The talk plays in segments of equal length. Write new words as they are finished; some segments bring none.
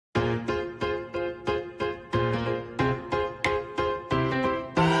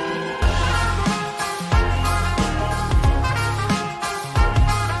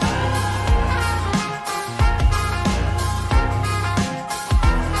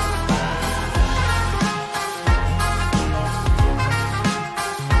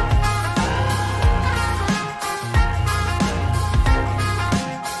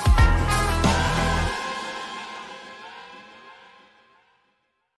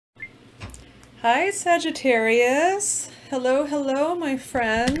Hi, Sagittarius. Hello, hello, my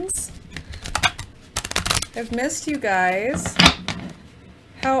friends. I've missed you guys.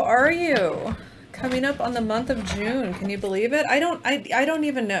 How are you? Coming up on the month of June. Can you believe it? I don't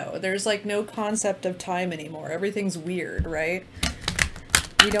even know. There's like no concept of time anymore. Everything's weird, right?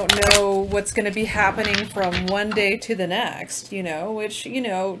 We don't know what's going to be happening from one day to the next, which,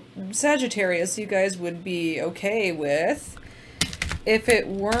 Sagittarius, you guys would be okay with if it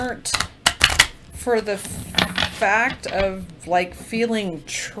weren't for the fact of like feeling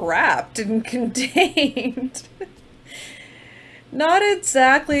trapped and contained. Not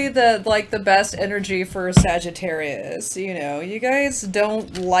exactly the best energy for Sagittarius, you guys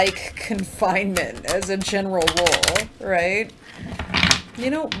don't like confinement as a general rule, right?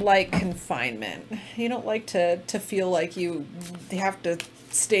 You don't like confinement. You don't like to feel like you have to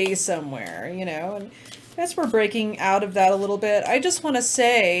stay somewhere, and as we're breaking out of that a little bit, I just want to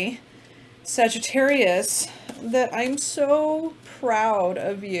say, Sagittarius, that I'm so proud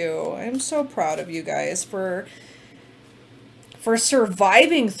of you. I'm so proud of you guys for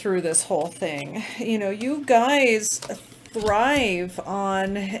surviving through this whole thing. You guys thrive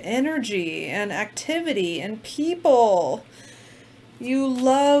on energy and activity and people. You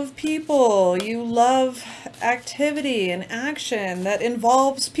love people. You love activity and action that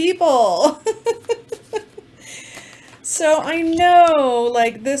involves people. So I know,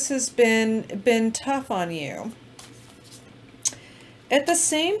 like, this has been tough on you. At the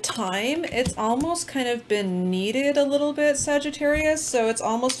same time, it's almost kind of been needed a little bit, Sagittarius. So it's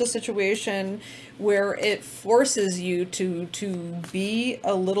almost a situation where it forces you to be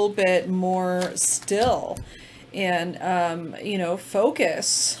a little bit more still and,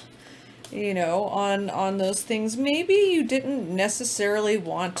 focus, on those things maybe you didn't necessarily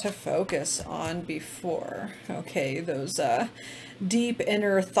want to focus on before. Okay, those deep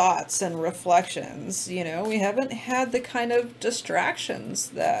inner thoughts and reflections. We haven't had the kind of distractions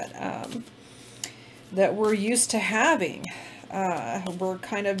that that we're used to having. We're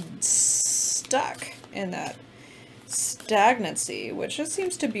kind of stuck in that stagnancy, which just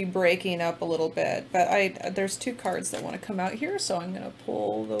seems to be breaking up a little bit. But there's two cards that want to come out here, so I'm going to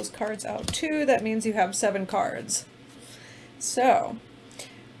pull those cards out too. That means you have 7 cards. So,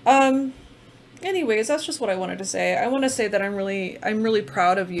 anyways, that's just what I wanted to say. I want to say that I'm really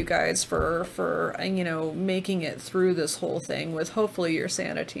proud of you guys for making it through this whole thing with hopefully your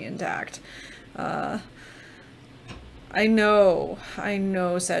sanity intact. I know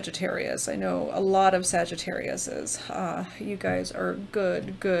Sagittarius. I know a lot of Sagittariuses. You guys are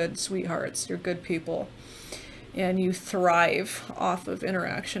good sweethearts. You're good people. And you thrive off of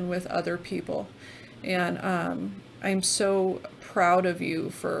interaction with other people. And I'm so proud of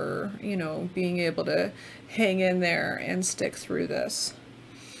you for, being able to hang in there and stick through this.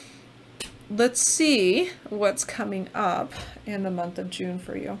 Let's see what's coming up in the month of June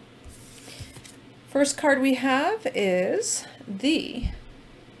for you. First card we have is the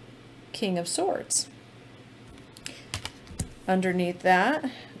King of Swords. Underneath that,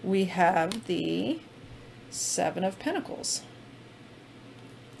 we have the 7 of Pentacles.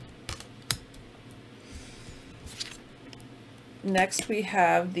 Next, we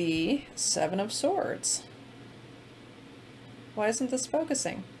have the 7 of Swords. Why isn't this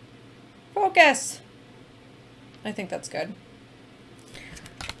focusing? Focus! I think that's good.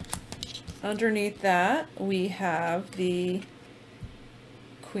 Underneath that, we have the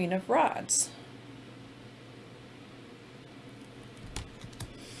Queen of Rods.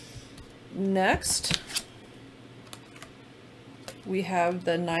 Next, we have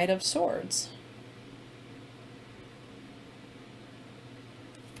the Knight of Swords.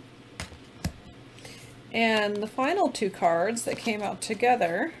 And the final 2 cards that came out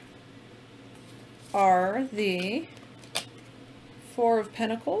together are the 4 of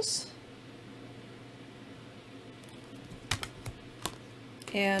Pentacles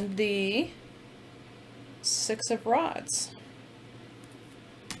and the 6 of Rods.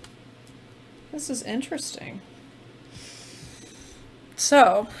 This is interesting.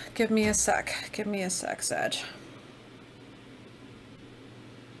 So, give me a sec. Give me a sec, Sag.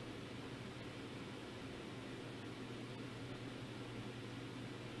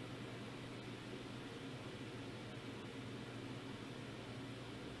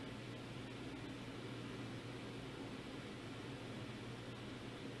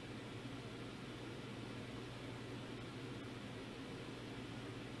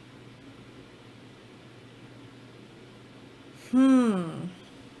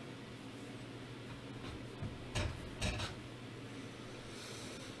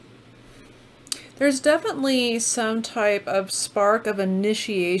 There's definitely some type of spark of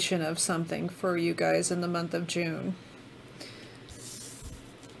initiation of something for you guys in the month of June.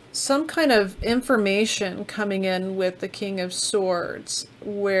 Some kind of information coming in with the King of Swords,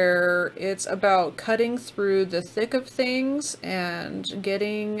 where it's about cutting through the thick of things and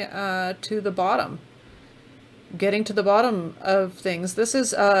getting to the bottom. Getting to the bottom of things. This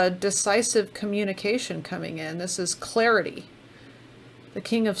is decisive communication coming in. This is clarity. The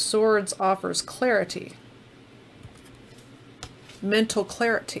King of Swords offers clarity. Mental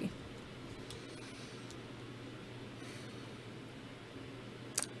clarity.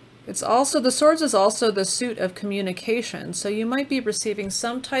 It's also, the swords is also the suit of communication, so you might be receiving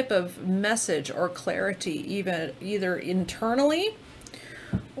some type of message or clarity, even either internally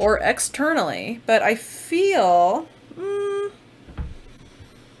or externally, but I feel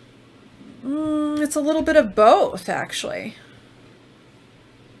it's a little bit of both, actually.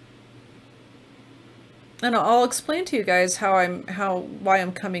 And I'll explain to you guys why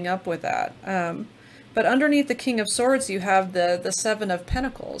I'm coming up with that. But underneath the King of Swords, you have the Seven of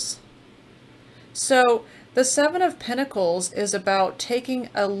Pentacles. So the Seven of Pentacles is about taking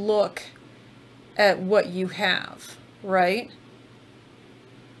a look at what you have, right?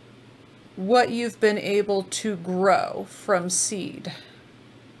 What you've been able to grow from seed.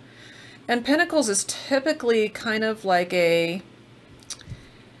 And Pentacles is typically kind of like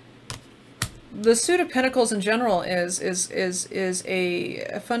the suit of Pentacles in general is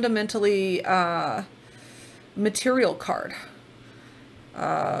a fundamentally material card.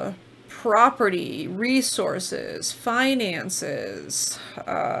 Property, resources, finances,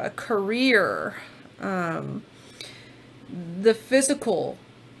 career, the physical.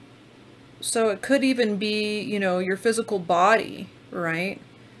 So it could even be, you know, your physical body, right?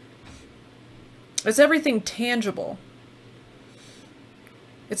 It's everything tangible.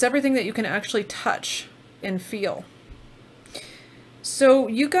 It's everything that you can actually touch and feel. So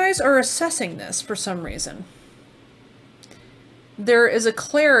you guys are assessing this for some reason. There is a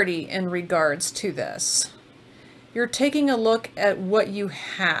clarity in regards to this. You're taking a look at what you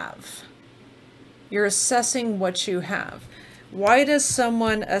have. You're assessing what you have. Why does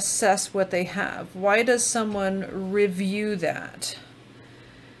someone assess what they have? Why does someone review that?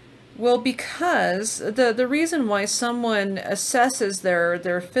 Well, because the reason why someone assesses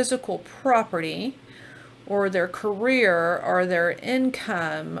their physical property or their career or their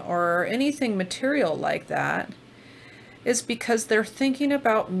income or anything material like that is because they're thinking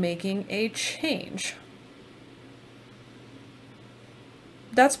about making a change.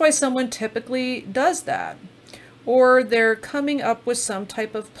 That's why someone typically does that. Or they're coming up with some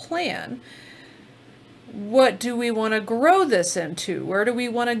type of plan. What do we want to grow this into? Where do we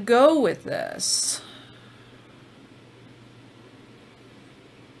want to go with this?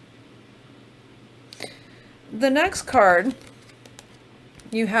 The next card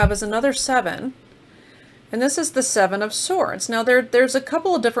you have is another 7. And this is the Seven of Swords. Now there's a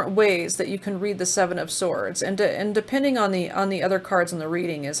couple of different ways that you can read the Seven of Swords, and depending on the other cards in the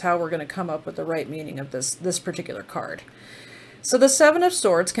reading is how we're going to come up with the right meaning of this particular card. So the Seven of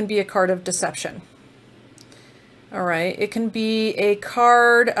Swords can be a card of deception. All right, it can be a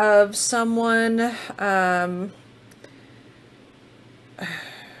card of someone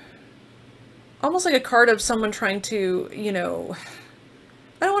almost like a card of someone trying to, you know,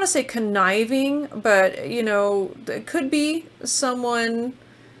 I don't want to say conniving, but, you know, it could be someone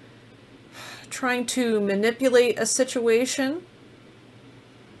trying to manipulate a situation.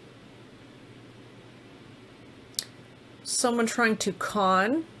 Someone trying to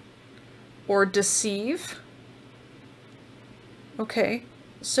con or deceive. Okay,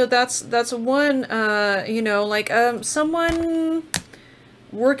 so that's one, you know, like someone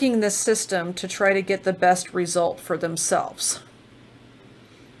working this system to try to get the best result for themselves.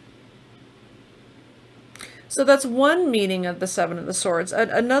 So that's one meaning of the Seven of the Swords.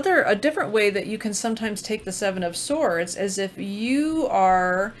 A different way that you can sometimes take the Seven of Swords is if you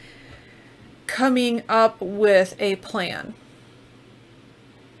are coming up with a plan.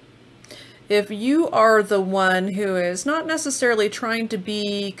 If you are the one who is not necessarily trying to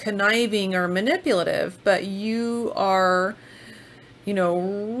be conniving or manipulative, but you are, you know,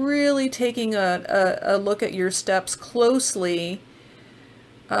 really taking a look at your steps closely,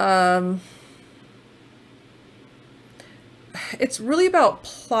 it's really about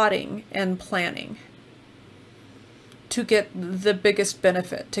plotting and planning to get the biggest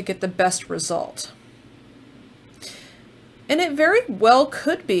benefit, to get the best result. And it very well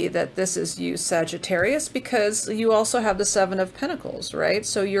could be that this is you, Sagittarius, because you also have the Seven of Pentacles, right?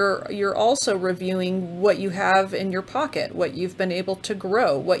 So you're also reviewing what you have in your pocket, what you've been able to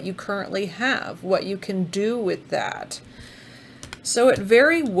grow, what you currently have, what you can do with that. So it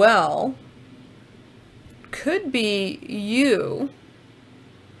very well could be you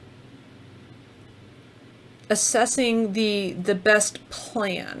assessing the best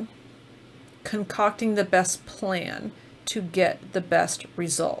plan, concocting the best plan to get the best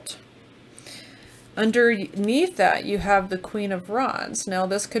result. Underneath that, you have the Queen of Rods. Now,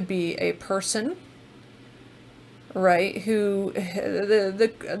 this could be a person, right? Who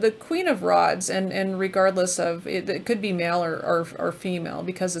the Queen of Rods, and regardless of it could be male or female,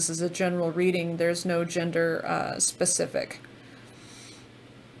 because this is a general reading. There's no gender specific.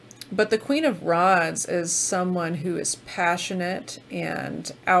 But the Queen of Rods is someone who is passionate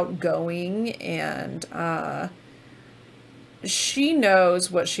and outgoing, and she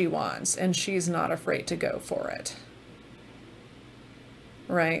knows what she wants, and she's not afraid to go for it.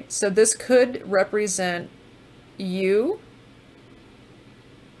 Right? So this could represent you,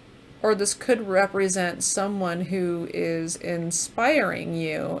 or this could represent someone who is inspiring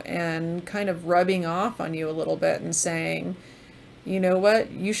you and kind of rubbing off on you a little bit and saying, you know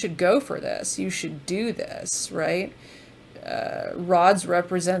what, you should go for this, you should do this, right? Rods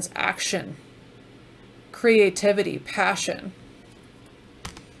represents action, creativity, passion.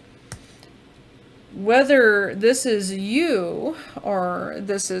 Whether this is you or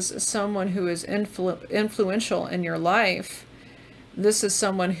this is someone who is influential in your life, this is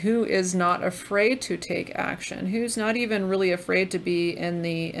someone who is not afraid to take action, who's not even really afraid to be in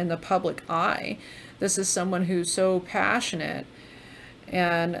the public eye. This is someone who's so passionate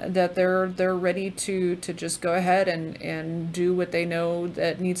and that they're ready to just go ahead and do what they know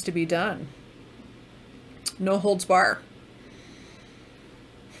that needs to be done. No holds bar.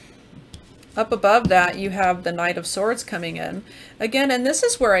 Up above that, you have the Knight of Swords coming in. Again, and this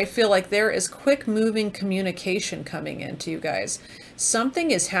is where I feel like there is quick moving communication coming into you guys. Something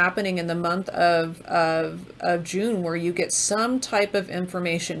is happening in the month of June where you get some type of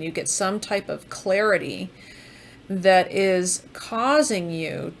information, you get some type of clarity that is causing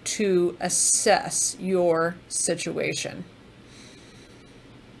you to assess your situation.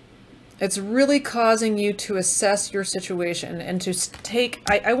 It's really causing you to assess your situation and to take,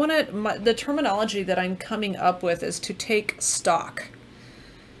 I want to, the terminology that I'm coming up with is to take stock.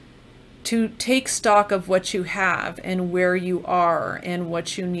 To take stock of what you have and where you are and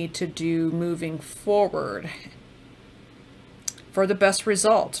what you need to do moving forward for the best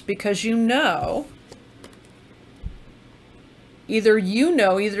result. Because either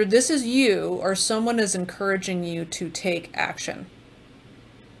this is you or someone is encouraging you to take action.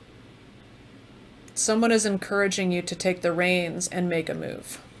 Someone is encouraging you to take the reins and make a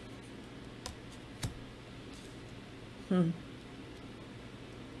move.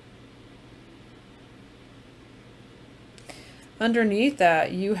 Underneath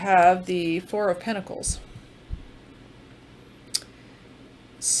that, you have the Four of Pentacles.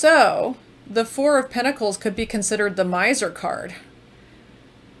 So, the Four of Pentacles could be considered the miser card.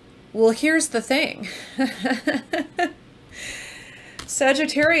 Well, here's the thing.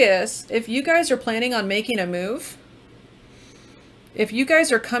 Sagittarius, if you guys are planning on making a move, if you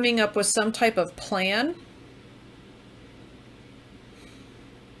guys are coming up with some type of plan,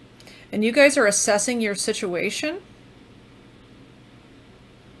 and you guys are assessing your situation,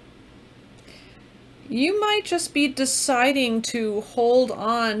 you might just be deciding to hold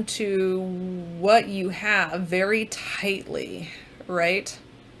on to what you have very tightly, right?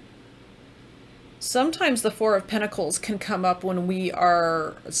 Sometimes the Four of Pentacles can come up when we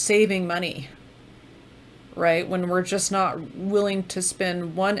are saving money, right? When we're just not willing to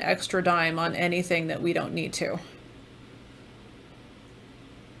spend one extra dime on anything that we don't need to.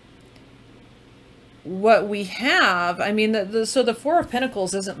 What we have, I mean, so the Four of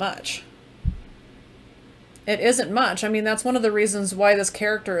Pentacles isn't much. It isn't much. I mean, that's one of the reasons why this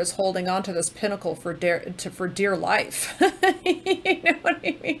character is holding on to this pinnacle for dear life. You know what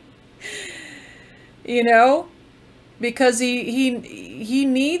I mean? You know, because he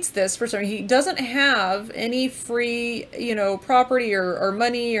needs this for something. He doesn't have any free, you know, property or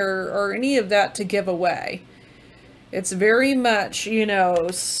money or any of that to give away. It's very much, you know,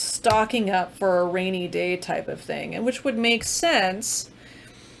 stocking up for a rainy day type of thing, and which would make sense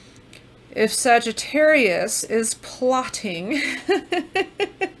if Sagittarius is plotting.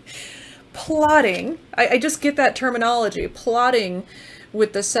 Plotting. I just get that terminology. Plotting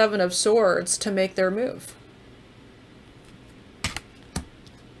with the Seven of Swords to make their move.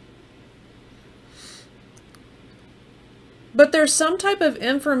 But there's some type of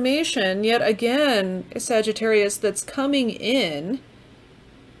information, yet again, Sagittarius, that's coming in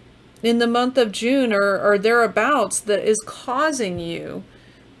the month of June or thereabouts that is causing you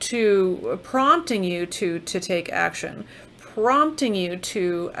to, prompting you to take action, prompting you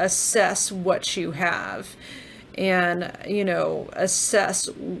to assess what you have and, you know,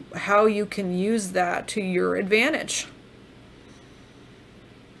 assess how you can use that to your advantage.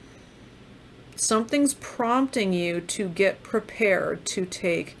 Something's prompting you to get prepared to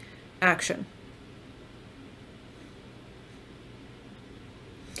take action.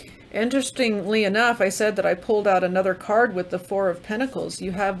 Interestingly enough, I said that I pulled out another card with the Four of Pentacles.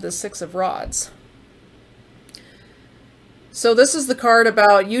 You have the Six of Rods. So this is the card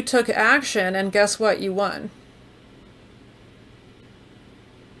about you took action and guess what? You won.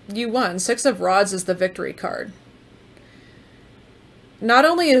 You won. Six of Rods is the victory card. Not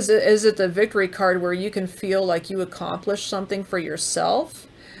only is it the victory card where you can feel like you accomplished something for yourself,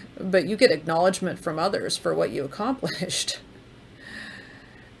 but you get acknowledgement from others for what you accomplished.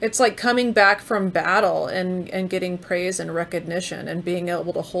 It's like coming back from battle and getting praise and recognition and being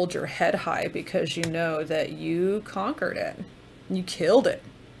able to hold your head high because you know that you conquered it. You killed it.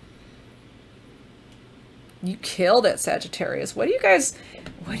 You killed it, Sagittarius. What are you guys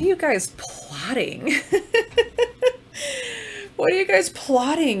plotting? What are you guys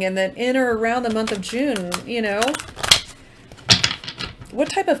plotting in or around the month of June, you know?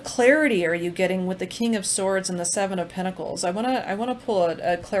 What type of clarity are you getting with the King of Swords and the Seven of Pentacles? I wanna pull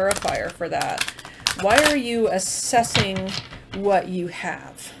a clarifier for that. Why are you assessing what you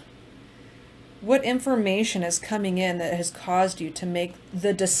have? What information is coming in that has caused you to make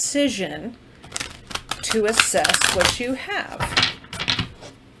the decision to assess what you have?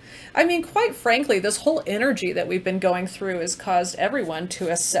 I mean, quite frankly, this whole energy that we've been going through has caused everyone to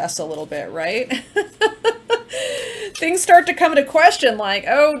assess a little bit, right? Things start to come into question like,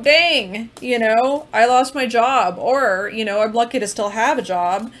 oh, dang, you know, I lost my job, or, you know, I'm lucky to still have a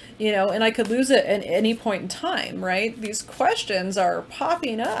job, you know, and I could lose it at any point in time, right? These questions are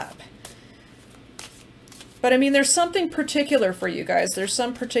popping up. But I mean, there's something particular for you guys. There's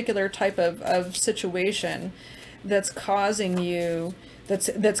some particular type of situation that's causing you,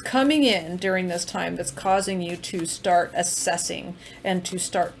 that's coming in during this time, that's causing you to start assessing and to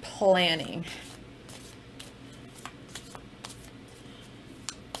start planning.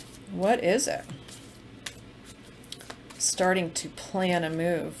 What is it? Starting to plan a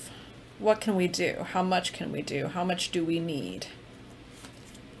move. What can we do? How much can we do? How much do we need?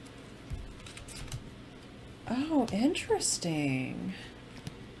 Oh, interesting.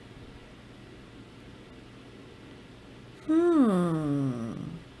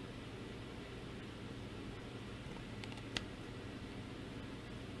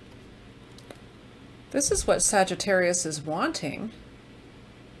 This is what Sagittarius is wanting.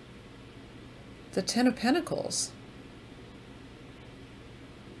 The Ten of Pentacles.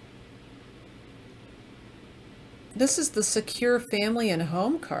 This is the secure family and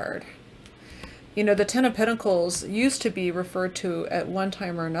home card. You know, the Ten of Pentacles used to be referred to at one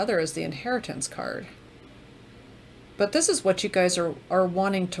time or another as the inheritance card. But this is what you guys are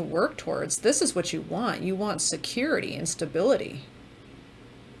wanting to work towards. This is what you want. You want security and stability.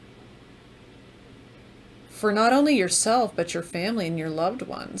 For not only yourself, but your family and your loved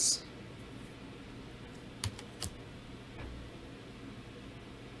ones.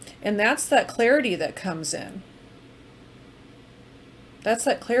 And that's that clarity that comes in. That's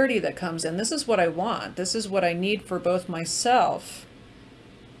that clarity that comes in. This is what I want. This is what I need for both myself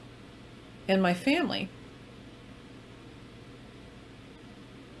and my family.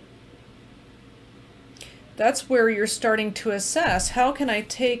 That's where you're starting to assess, how can I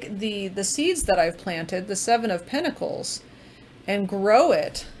take the seeds that I've planted, the Seven of Pentacles, and grow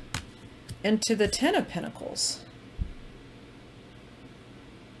it into the Ten of Pentacles?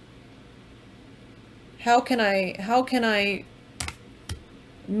 How can I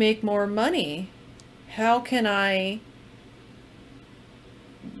make more money? How can I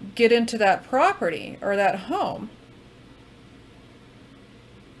get into that property or that home?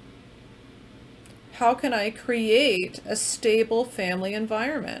 How can I create a stable family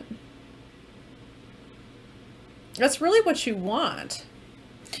environment? That's really what you want.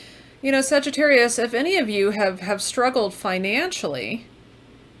 You know, Sagittarius, if any of you have struggled financially,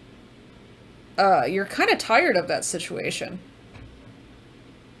 you're kind of tired of that situation.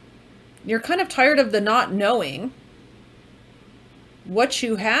 You're kind of tired of the not knowing what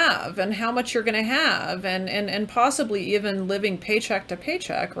you have and how much you're going to have, and possibly even living paycheck to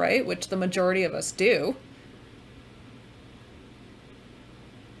paycheck, right? Which the majority of us do.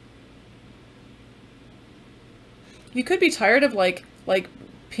 You could be tired of like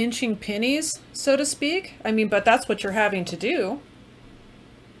pinching pennies, so to speak. I mean, but that's what you're having to do.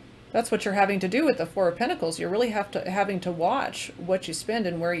 That's what you're having to do with the Four of Pentacles. You're really having to watch what you spend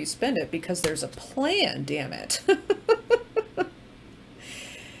and where you spend it, because there's a plan, damn it.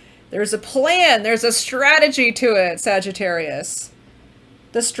 There's a plan. There's a strategy to it, Sagittarius.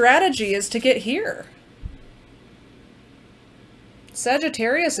 The strategy is to get here.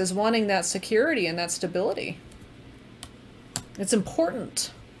 Sagittarius is wanting that security and that stability. It's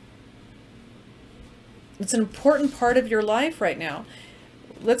important. It's an important part of your life right now.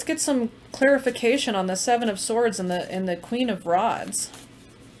 Let's get some clarification on the Seven of Swords and the Queen of Rods.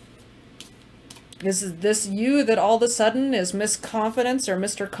 Is this you that all of a sudden is Miss Confidence or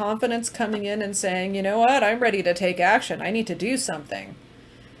Mr. Confidence coming in and saying, you know what, I'm ready to take action. I need to do something.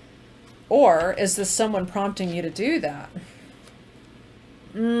 Or is this someone prompting you to do that?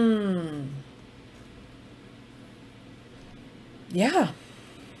 Yeah.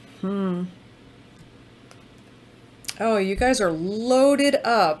 Oh, you guys are loaded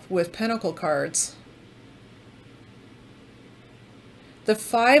up with Pentacle cards. The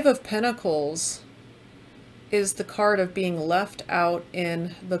Five of Pentacles is the card of being left out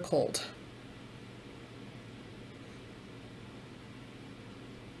in the cold.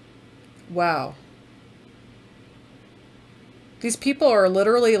 Wow. These people are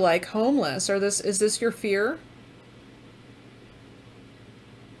literally like homeless. Is this your fear?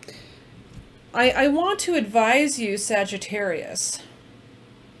 I want to advise you, Sagittarius,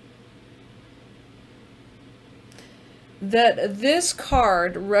 that this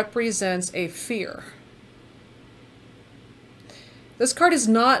card represents a fear. This card is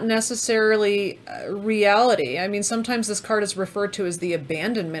not necessarily reality. I mean, sometimes this card is referred to as the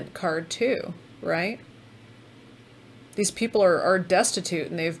abandonment card too, right? These people are destitute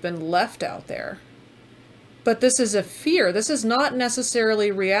and they've been left out there. But this is a fear. This is not necessarily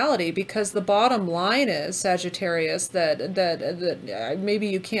reality, because the bottom line is, Sagittarius, that maybe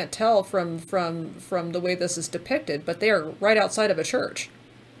you can't tell from the way this is depicted, but they are right outside of a church.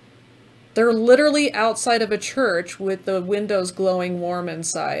 They're literally outside of a church with the windows glowing warm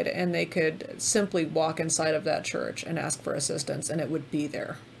inside, and they could simply walk inside of that church and ask for assistance, and it would be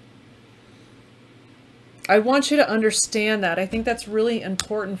there. I want you to understand that. I think that's really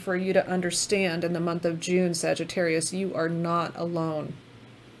important for you to understand in the month of June, Sagittarius. You are not alone.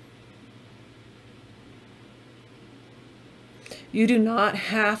 You do not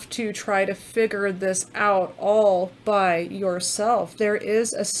have to try to figure this out all by yourself. There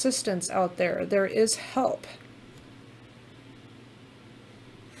is assistance out there. There is help.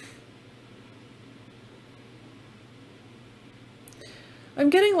 I'm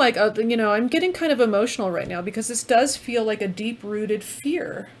getting like, I'm getting kind of emotional right now, because this does feel like a deep-rooted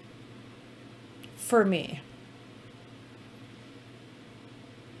fear for me.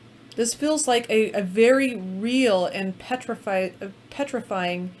 This feels like a very real and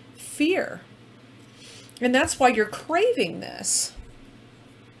petrifying fear. And that's why you're craving this.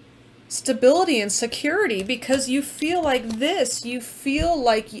 Stability and security, because you feel like this. You feel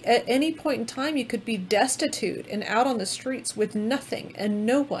like at any point in time you could be destitute and out on the streets with nothing and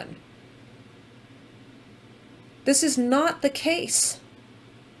no one. This is not the case.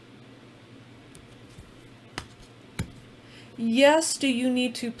 Yes, do you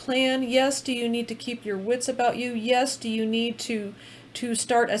need to plan? Yes, do you need to keep your wits about you? Yes, do you need to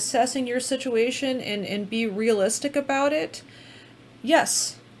start assessing your situation and be realistic about it?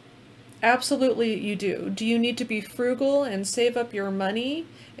 Yes. Absolutely you do. Do you need to be frugal and save up your money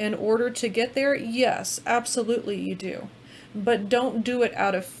in order to get there? Yes, absolutely you do. But don't do it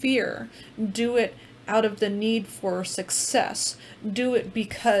out of fear. Do it out of the need for success. Do it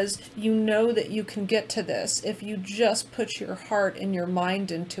because you know that you can get to this if you just put your heart and your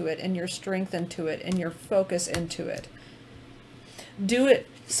mind into it and your strength into it and your focus into it. Do it,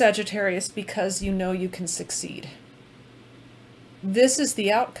 Sagittarius, because you know you can succeed. This is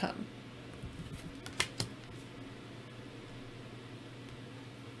the outcome.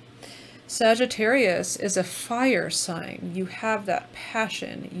 Sagittarius is a fire sign. You have that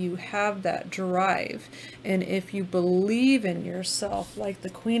passion, you have that drive, and if you believe in yourself like the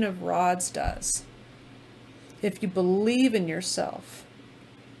Queen of Rods does, if you believe in yourself,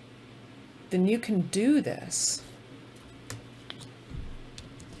 then you can do this.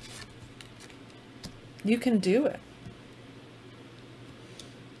 You can do it.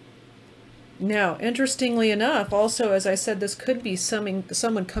 Now, interestingly enough, also, as I said, this could be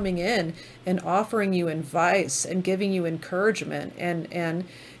someone coming in and offering you advice and giving you encouragement, and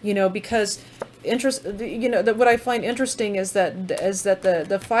you know, because what I find interesting is that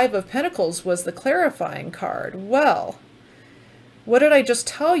the Five of Pentacles was the clarifying card. Well, what did I just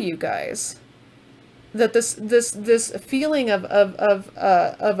tell you guys? That this feeling of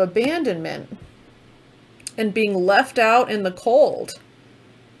abandonment and being left out in the cold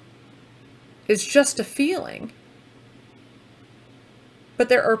is just a feeling. But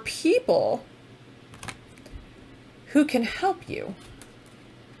there are people who can help you.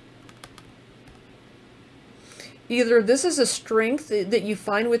 Either this is a strength that you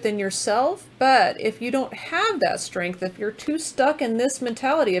find within yourself, but if you don't have that strength, if you're too stuck in this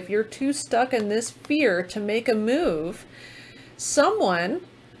mentality, if you're too stuck in this fear to make a move, someone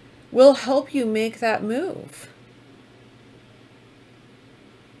will help you make that move.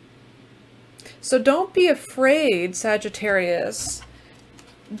 So don't be afraid, Sagittarius,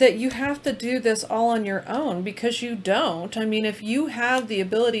 that you have to do this all on your own, because you don't. I mean, if you have the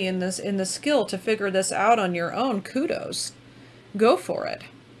ability in the skill to figure this out on your own, kudos. Go for it.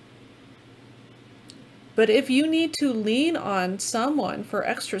 But if you need to lean on someone for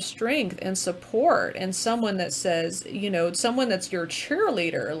extra strength and support, and someone that says, you know, someone that's your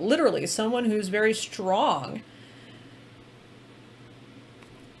cheerleader, literally someone who's very strong,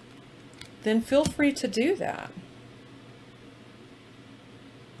 then feel free to do that.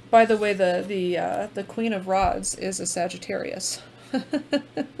 By the way, the Queen of Rods is a Sagittarius.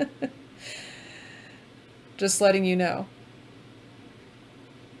 Just letting you know.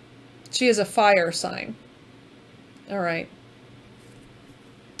 She is a fire sign. All right.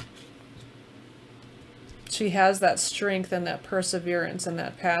 She has that strength and that perseverance and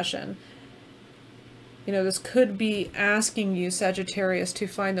that passion. You know, this could be asking you, Sagittarius, to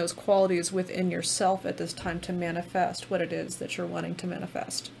find those qualities within yourself at this time to manifest what it is that you're wanting to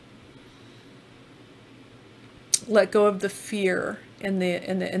manifest. Let go of the fear and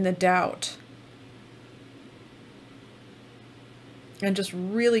the doubt. And just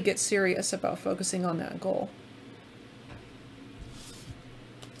really get serious about focusing on that goal.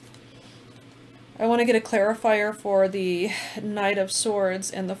 I want to get a clarifier for the Knight of Swords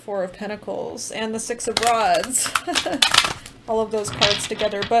and the Four of Pentacles and the Six of Rods. All of those cards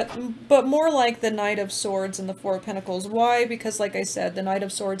together, but more like the Knight of Swords and the Four of Pentacles. Why? Because like I said, the Knight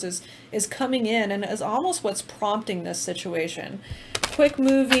of Swords is coming in and is almost what's prompting this situation. Quick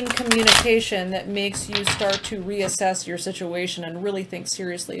moving communication that makes you start to reassess your situation and really think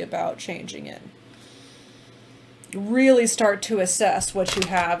seriously about changing it. Really start to assess what you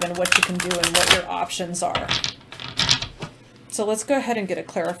have and what you can do and what your options are. So let's go ahead and get a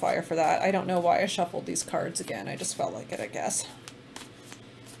clarifier for that. I don't know why I shuffled these cards again. I just felt like it, I guess.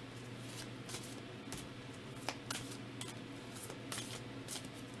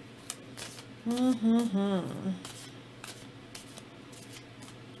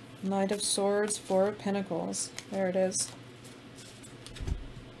 Knight of Swords, Four of Pentacles. There it is.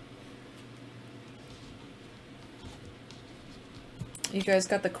 You guys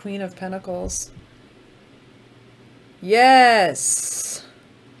got the Queen of Pentacles. Yes!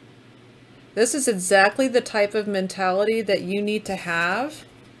 This is exactly the type of mentality that you need to have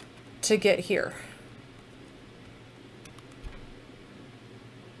to get here.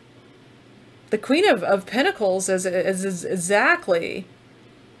 The Queen of Pentacles is exactly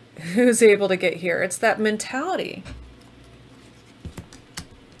who's able to get here. It's that mentality.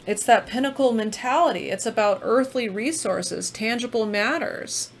 It's that pinnacle mentality. It's about earthly resources, tangible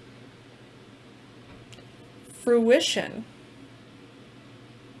matters, fruition.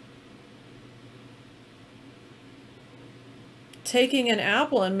 Taking an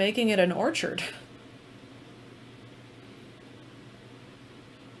apple and making it an orchard.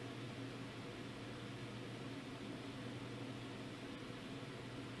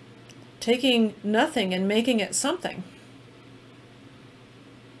 Taking nothing and making it something.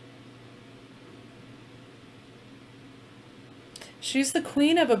 She's the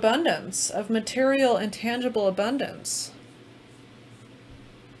queen of abundance, of material and tangible abundance.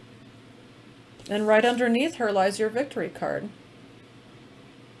 And right underneath her lies your victory card.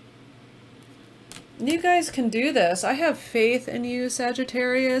 You guys can do this. I have faith in you,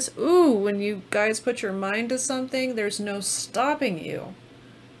 Sagittarius. Ooh, when you guys put your mind to something, there's no stopping you.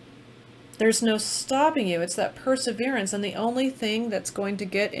 There's no stopping you. It's that perseverance. And the only thing that's going to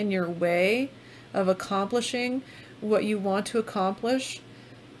get in your way of accomplishing what you want to accomplish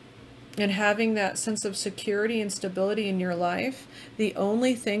and having that sense of security and stability in your life, the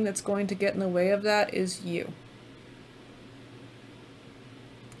only thing that's going to get in the way of that is you.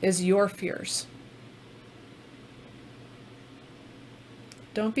 is your fears.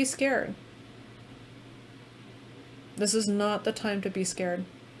 Don't be scared. This is not the time to be scared.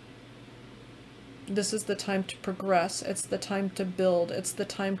 This is the time to progress. It's the time to build. It's the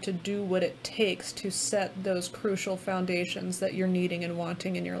time to do what it takes to set those crucial foundations that you're needing and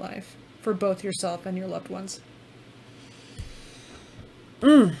wanting in your life for both yourself and your loved ones.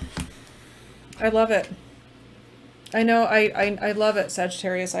 I love it. I know, I love it,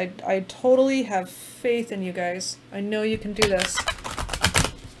 Sagittarius. I totally have faith in you guys. I know you can do this.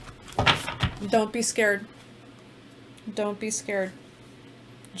 Don't be scared. Don't be scared.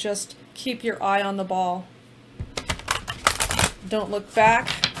 Just keep your eye on the ball. Don't look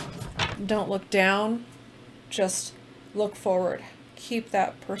back. Don't look down. Just look forward. Keep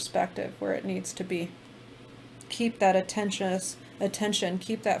that perspective where it needs to be. Keep that attention,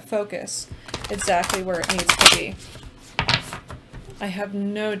 keep that focus exactly where it needs to be. I have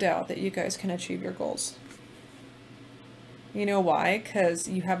no doubt that you guys can achieve your goals. You know why? Because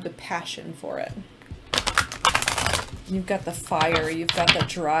you have the passion for it. You've got the fire, you've got the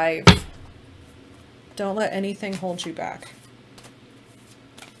drive. Don't let anything hold you back.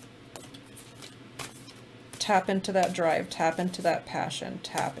 Tap into that drive, tap into that passion,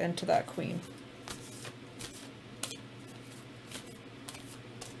 tap into that queen.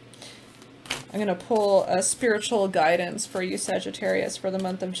 I'm going to pull a spiritual guidance for you, Sagittarius, for the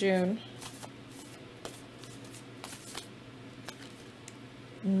month of June.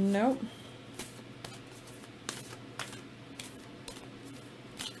 Nope.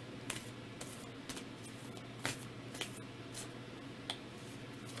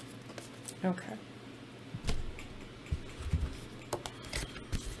 Okay.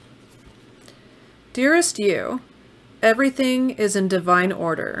 Dearest you, everything is in divine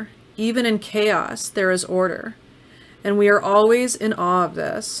order. Even in chaos, there is order. And we are always in awe of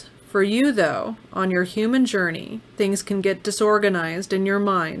this. For you, though, on your human journey, things can get disorganized in your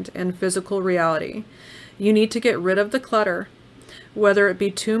mind and physical reality. You need to get rid of the clutter, whether it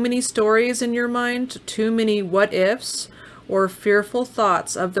be too many stories in your mind, too many what-ifs, or fearful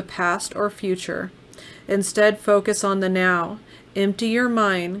thoughts of the past or future. Instead, focus on the now. Empty your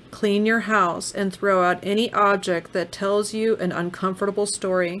mind, clean your house, and throw out any object that tells you an uncomfortable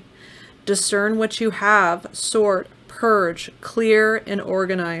story. Discern what you have, sort, purge, clear, and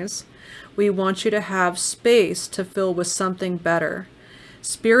organize. We want you to have space to fill with something better.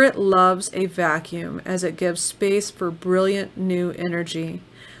 Spirit loves a vacuum as it gives space for brilliant new energy.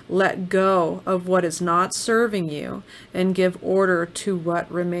 Let go of what is not serving you and give order to what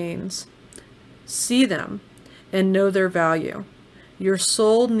remains. See them and know their value. Your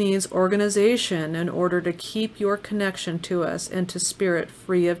soul needs organization in order to keep your connection to us and to spirit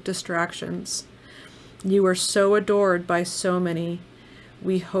free of distractions. You are so adored by so many.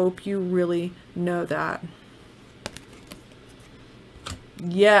 We hope you really know that.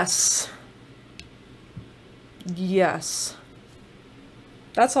 Yes. Yes.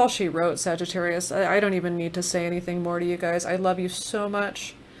 That's all she wrote, Sagittarius. I don't even need to say anything more to you guys. I love you so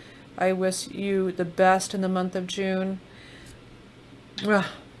much. I wish you the best in the month of June.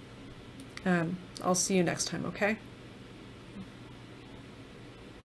 I'll see you next time, okay?